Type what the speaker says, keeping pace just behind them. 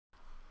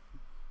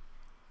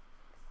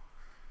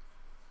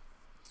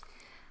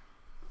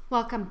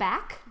Welcome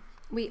back.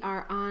 We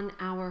are on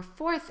our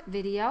fourth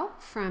video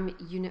from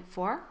Unit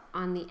 4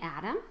 on the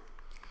atom.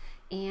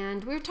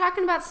 And we were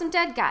talking about some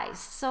dead guys.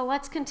 So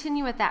let's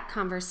continue with that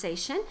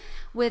conversation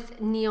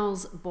with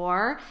Niels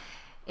Bohr.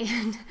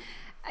 And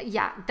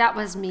yeah, that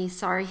was me,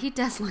 sorry. He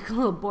does look a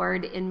little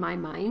bored in my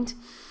mind.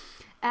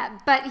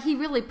 But he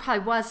really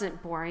probably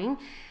wasn't boring.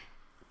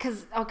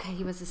 Because, okay,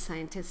 he was a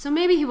scientist. So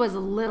maybe he was a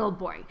little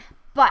boring.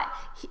 But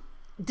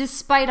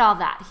despite all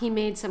that, he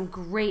made some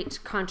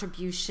great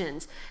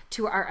contributions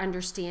to our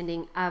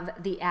understanding of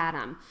the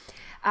atom.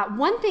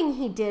 One thing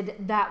he did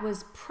that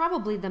was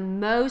probably the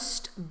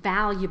most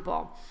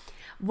valuable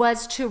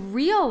was to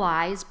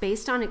realize,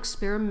 based on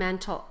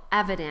experimental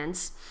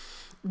evidence,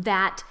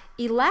 that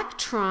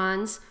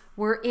electrons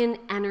were in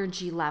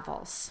energy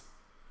levels.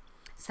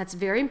 So that's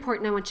very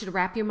important. I want you to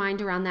wrap your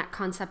mind around that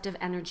concept of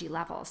energy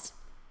levels.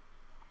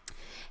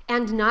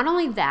 And not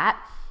only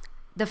that,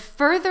 the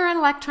further an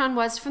electron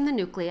was from the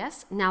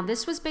nucleus, now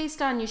this was based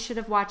on, you should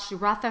have watched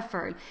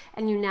Rutherford,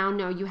 and you now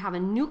know you have a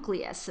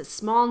nucleus, a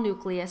small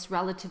nucleus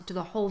relative to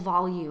the whole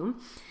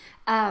volume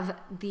of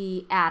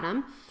the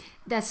atom.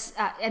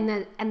 And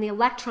the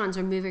electrons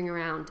are moving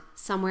around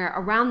somewhere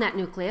around that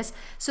nucleus.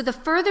 So the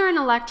further an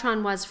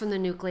electron was from the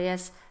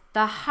nucleus,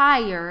 the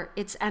higher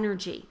its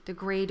energy, the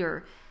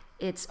greater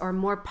its, or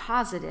more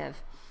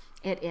positive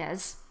it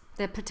is,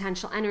 the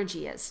potential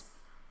energy is.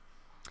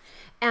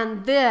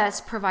 And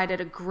this provided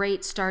a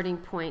great starting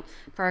point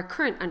for our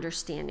current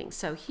understanding.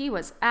 So he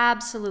was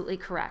absolutely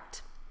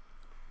correct.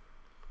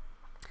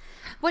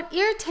 What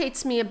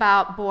irritates me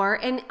about Bohr,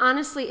 and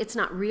honestly, it's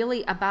not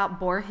really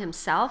about Bohr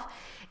himself,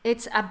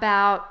 it's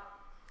about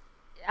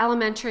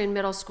elementary and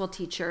middle school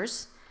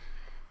teachers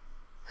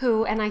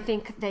who, and I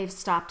think they've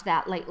stopped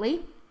that lately,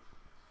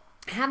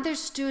 have their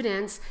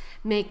students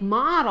make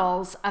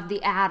models of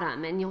the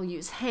atom, and you'll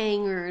use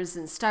hangers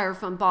and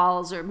styrofoam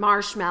balls or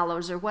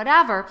marshmallows or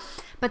whatever.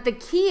 But the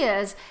key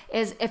is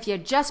if you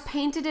just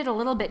painted it a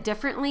little bit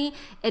differently,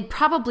 it'd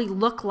probably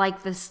look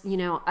like this,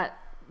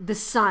 the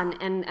sun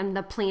and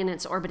the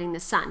planets orbiting the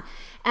sun.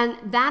 And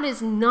that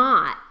is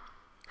not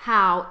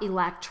how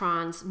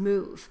electrons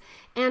move.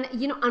 And,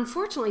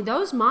 unfortunately,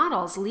 those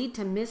models lead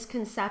to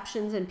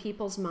misconceptions in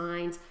people's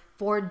minds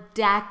for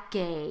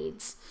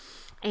decades.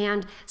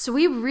 And so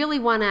we really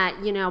want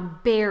to,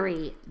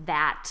 bury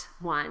that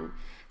one.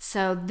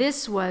 So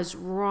this was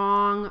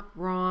wrong.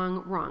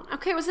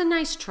 Okay, it was a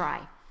nice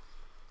try.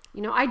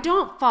 I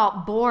don't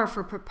fault Bohr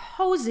for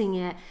proposing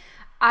it.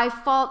 I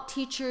fault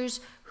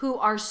teachers who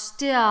are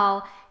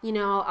still,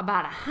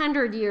 about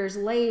 100 years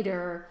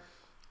later,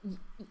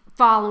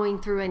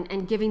 following through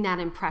and giving that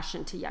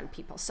impression to young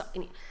people. So,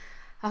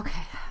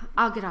 okay,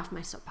 I'll get off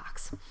my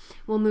soapbox.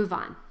 We'll move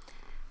on.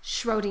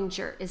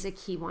 Schrodinger is a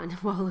key one.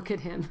 Well, look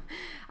at him.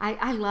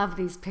 I love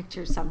these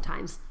pictures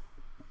sometimes.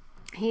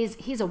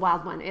 He's a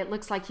wild one. It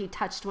looks like he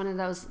touched one of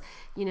those,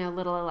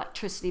 little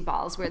electricity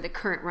balls where the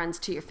current runs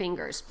to your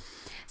fingers.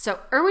 So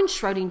Erwin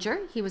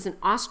Schrodinger, he was an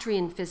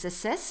Austrian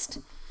physicist,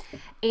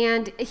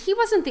 and he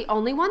wasn't the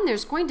only one.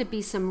 There's going to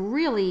be some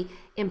really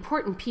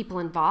important people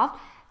involved.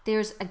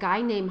 There's a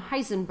guy named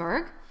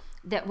Heisenberg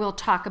that we'll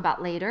talk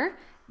about later,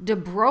 de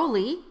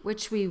Broglie,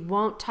 which we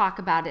won't talk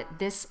about at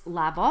this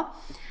level.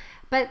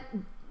 But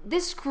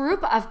this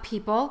group of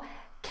people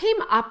came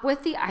up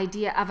with the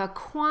idea of a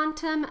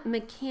quantum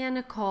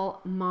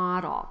mechanical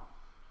model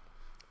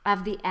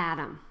of the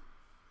atom.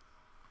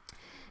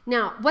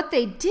 Now, what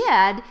they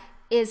did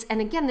is, and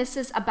again, this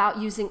is about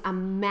using a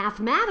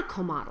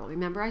mathematical model.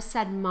 Remember, I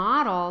said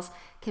models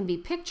can be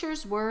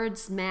pictures,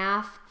 words,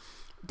 math,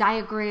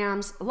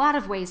 diagrams, a lot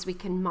of ways we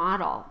can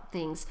model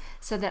things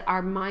so that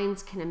our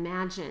minds can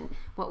imagine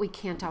what we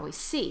can't always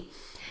see.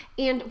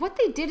 And what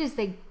they did is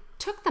they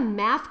took the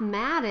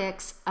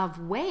mathematics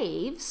of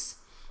waves,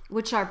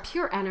 which are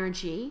pure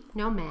energy,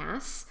 no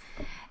mass,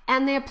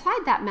 and they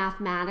applied that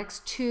mathematics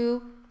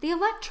to the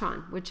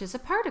electron, which is a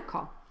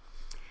particle.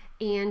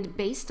 And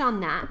based on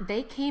that,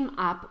 they came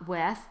up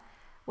with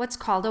what's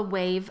called a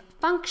wave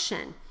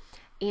function.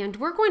 And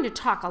we're going to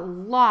talk a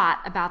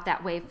lot about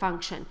that wave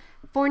function.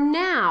 For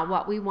now,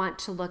 what we want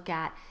to look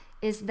at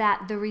is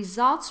that the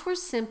results were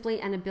simply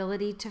an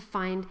ability to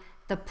find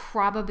the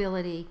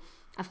probability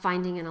of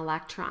finding an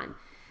electron.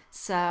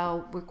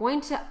 So we're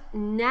going to,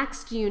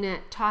 next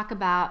unit, talk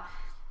about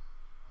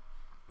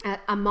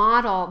a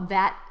model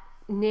that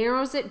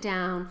narrows it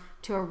down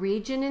to a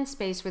region in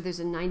space where there's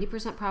a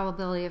 90%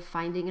 probability of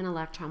finding an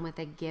electron with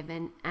a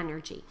given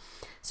energy.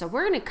 So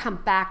we're going to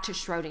come back to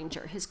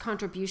Schrodinger. His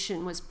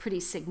contribution was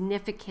pretty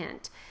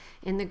significant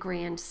in the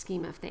grand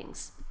scheme of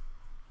things.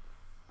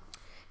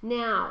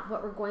 Now,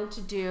 what we're going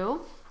to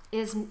do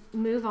is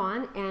move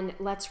on and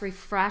let's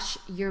refresh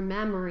your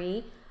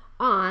memory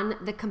on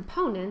the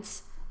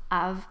components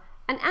of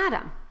an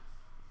atom.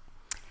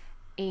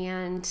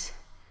 And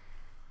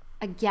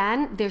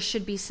again, there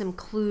should be some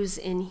clues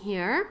in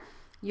here.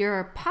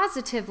 Your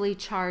positively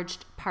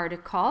charged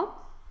particle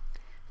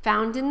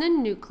found in the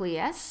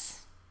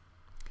nucleus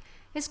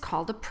is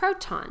called a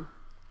proton.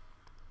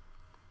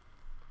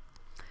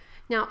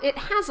 Now, it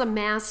has a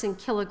mass in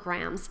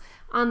kilograms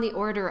on the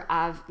order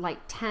of like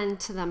 10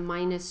 to the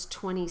minus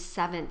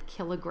 27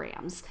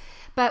 kilograms.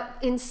 But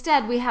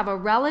instead, we have a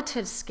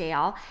relative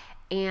scale,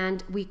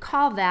 and we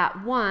call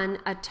that 1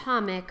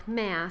 atomic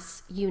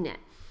mass unit.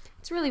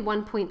 It's really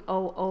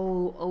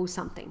 1.000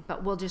 something,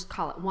 but we'll just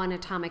call it 1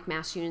 atomic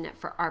mass unit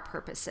for our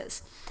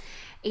purposes.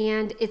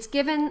 And it's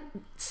given,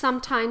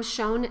 sometimes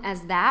shown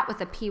as that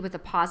with a P with a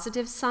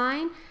positive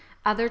sign.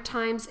 Other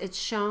times it's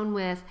shown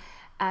with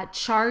a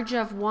charge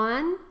of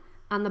 1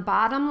 on the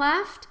bottom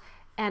left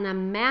and a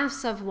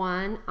mass of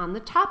 1 on the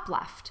top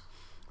left.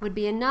 Would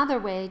be another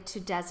way to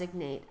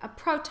designate a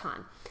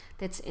proton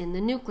that's in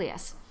the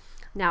nucleus.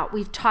 Now,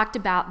 we've talked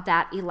about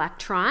that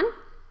electron.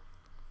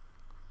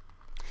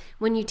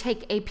 When you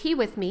take AP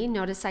with me,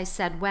 notice I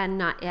said when,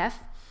 not if,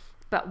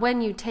 but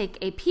when you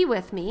take AP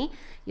with me,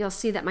 you'll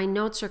see that my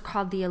notes are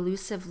called the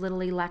elusive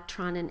little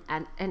electron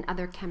and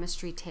other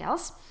chemistry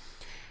tales.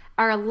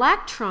 Our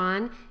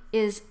electron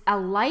is a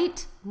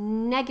light,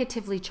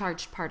 negatively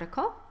charged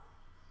particle.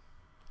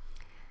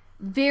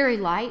 Very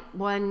light,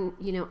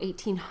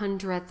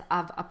 1/1800th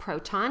of a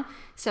proton.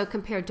 So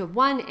compared to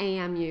 1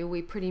 AMU,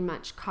 we pretty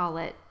much call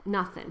it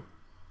nothing.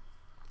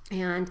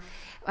 And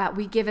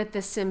we give it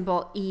the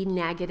symbol E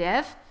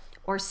negative,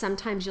 or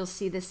sometimes you'll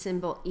see the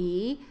symbol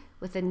E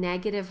with a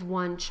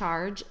 -1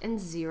 charge and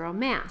 0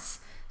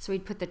 mass. So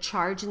we'd put the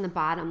charge in the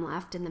bottom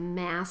left and the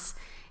mass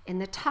in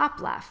the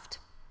top left.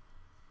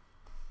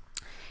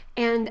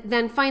 And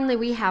then finally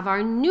we have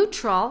our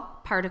neutral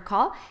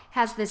particle,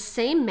 has the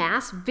same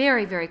mass,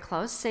 very, very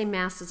close, same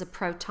mass as a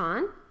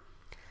proton,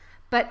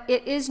 but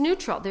it is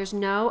neutral. There's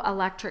no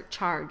electric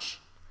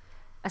charge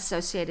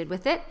associated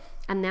with it,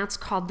 and that's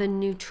called the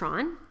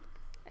neutron.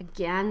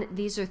 Again,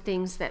 these are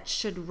things that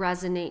should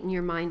resonate in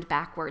your mind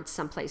backwards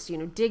someplace.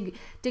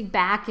 Dig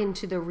back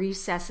into the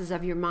recesses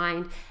of your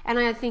mind, and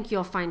I think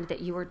you'll find that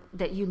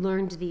you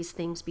learned these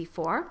things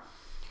before.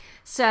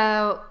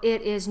 So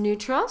it is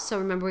neutral. So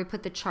remember, we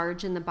put the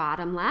charge in the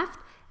bottom left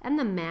and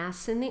the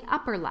mass in the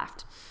upper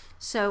left.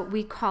 So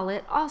we call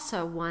it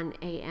also 1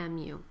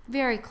 AMU,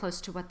 very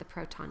close to what the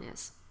proton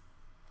is.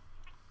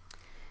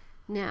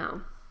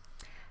 Now,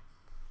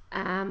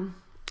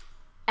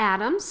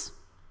 atoms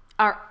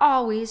are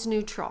always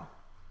neutral.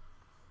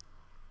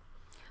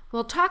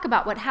 We'll talk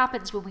about what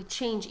happens when we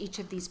change each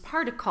of these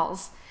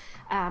particles,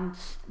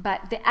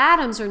 but the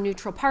atoms are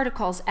neutral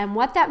particles, and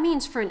what that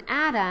means for an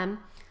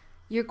atom,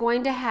 you're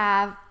going to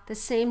have the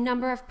same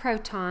number of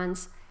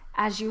protons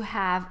as you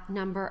have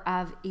number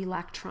of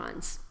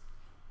electrons.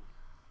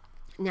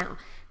 Now,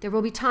 there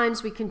will be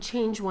times we can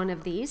change one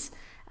of these,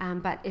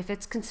 but if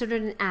it's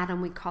considered an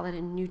atom, we call it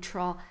a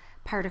neutral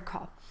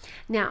particle.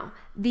 Now,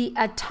 the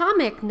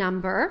atomic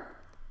number,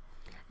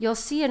 you'll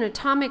see an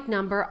atomic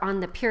number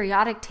on the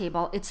periodic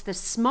table. It's the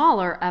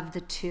smaller of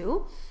the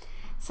two.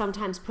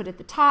 Sometimes put at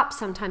the top,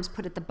 sometimes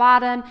put at the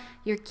bottom.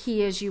 Your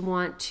key is you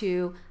want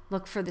to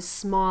look for the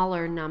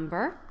smaller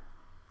number.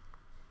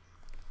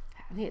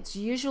 It's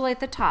usually at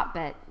the top,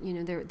 but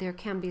there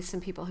can be some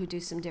people who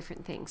do some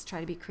different things. Try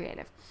to be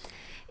creative.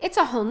 It's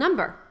a whole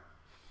number,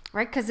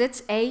 right? Because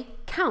it's a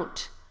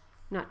count.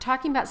 I'm not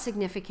talking about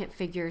significant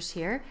figures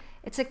here.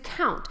 It's a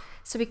count.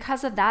 So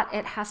because of that,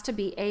 it has to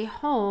be a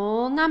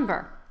whole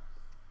number.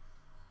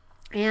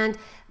 And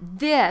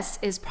this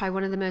is probably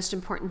one of the most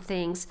important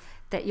things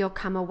that you'll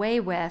come away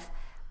with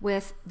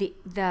the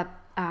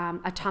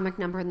atomic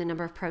number and the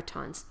number of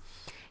protons.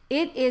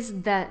 It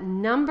is the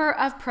number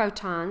of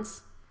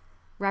protons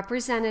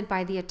represented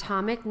by the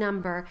atomic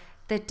number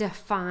that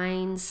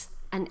defines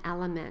an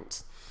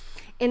element.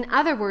 In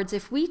other words,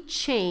 if we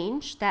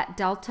change, that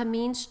delta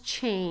means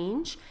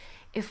change,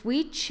 if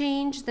we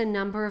change the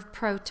number of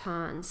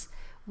protons,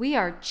 we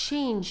are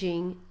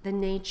changing the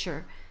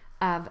nature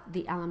of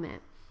the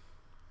element.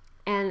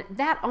 And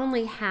that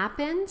only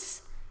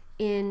happens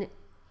in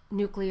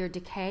nuclear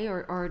decay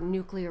or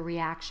nuclear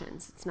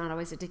reactions. It's not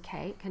always a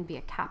decay, it can be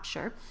a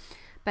capture,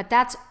 but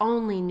that's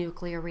only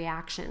nuclear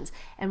reactions,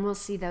 and we'll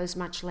see those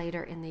much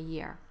later in the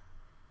year.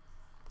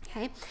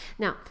 Okay,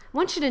 now I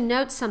want you to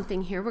note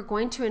something here. We're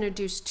going to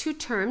introduce two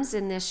terms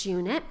in this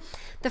unit.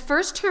 The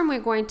first term we're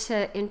going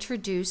to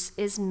introduce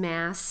is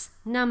mass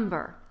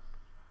number.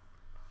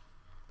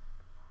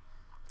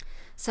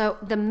 So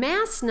the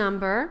mass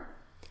number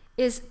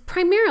is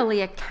primarily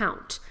a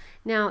count.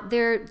 Now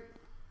there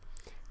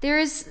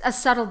is a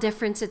subtle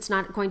difference. It's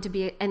not going to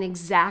be an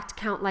exact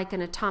count like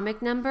an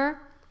atomic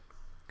number,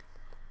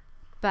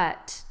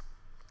 but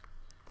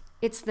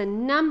it's the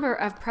number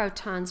of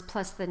protons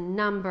plus the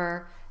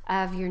number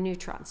of your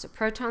neutrons. So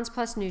protons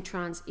plus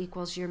neutrons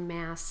equals your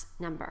mass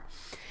number.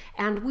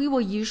 And we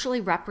will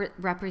usually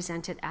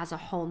represent it as a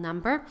whole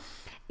number.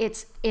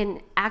 It's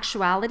in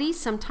actuality,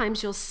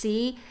 sometimes you'll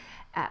see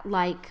an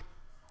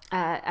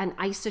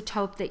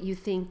isotope that you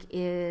think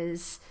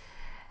is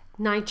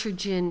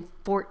nitrogen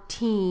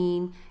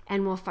 14,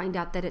 and we'll find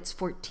out that it's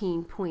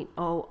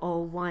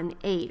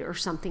 14.0018 or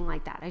something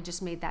like that. I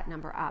just made that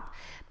number up.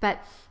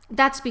 But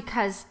that's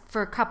because,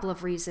 for a couple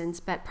of reasons,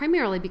 but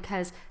primarily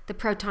because the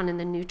proton and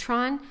the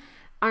neutron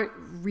aren't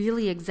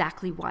really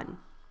exactly 1.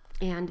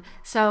 And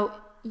so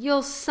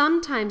you'll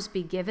sometimes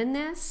be given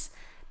this,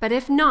 but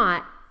if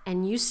not,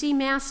 and you see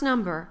mass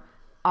number,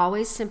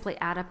 always simply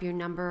add up your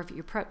number of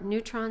your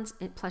neutrons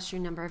plus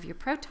your number of your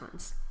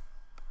protons.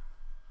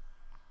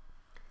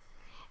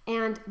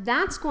 And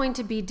that's going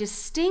to be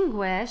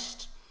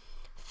distinguished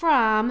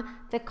from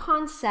the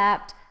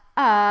concept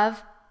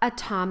of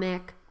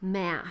atomic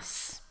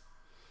mass.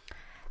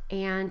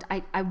 And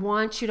I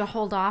want you to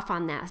hold off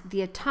on that.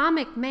 The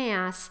atomic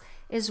mass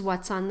is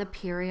what's on the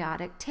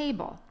periodic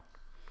table.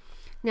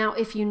 Now,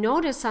 if you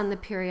notice on the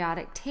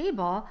periodic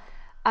table,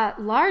 a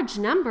large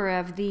number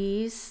of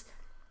these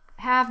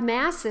have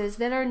masses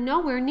that are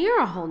nowhere near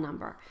a whole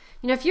number.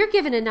 You know, if you're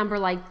given a number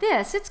like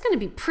this, it's going to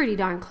be pretty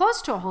darn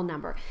close to a whole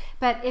number.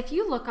 But if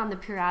you look on the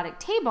periodic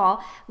table,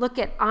 look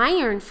at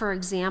iron, for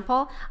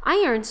example.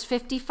 Iron's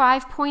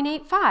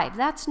 55.85.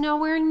 That's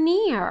nowhere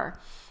near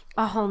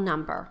a whole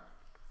number.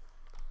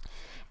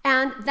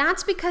 And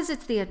that's because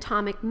it's the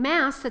atomic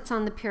mass that's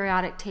on the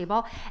periodic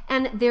table,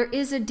 and there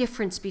is a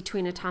difference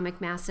between atomic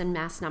mass and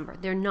mass number.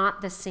 They're not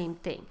the same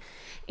thing.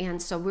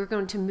 And so we're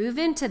going to move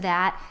into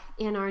that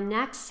in our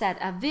next set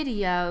of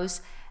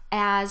videos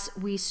as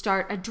we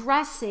start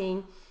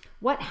addressing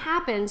what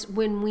happens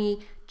when we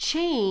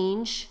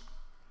change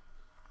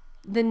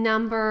the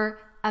number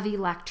of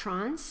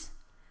electrons,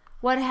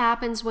 what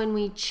happens when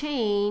we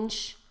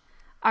change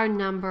our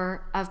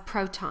number of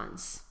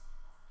protons.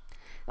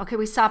 Okay,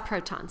 we saw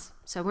protons,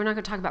 so we're not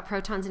going to talk about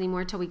protons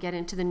anymore until we get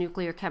into the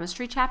nuclear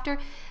chemistry chapter,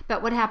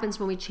 but what happens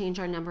when we change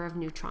our number of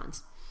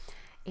neutrons?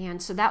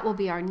 And so that will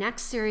be our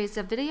next series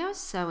of videos.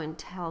 So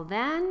until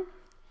then,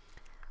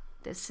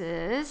 this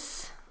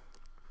is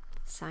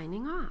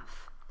signing off.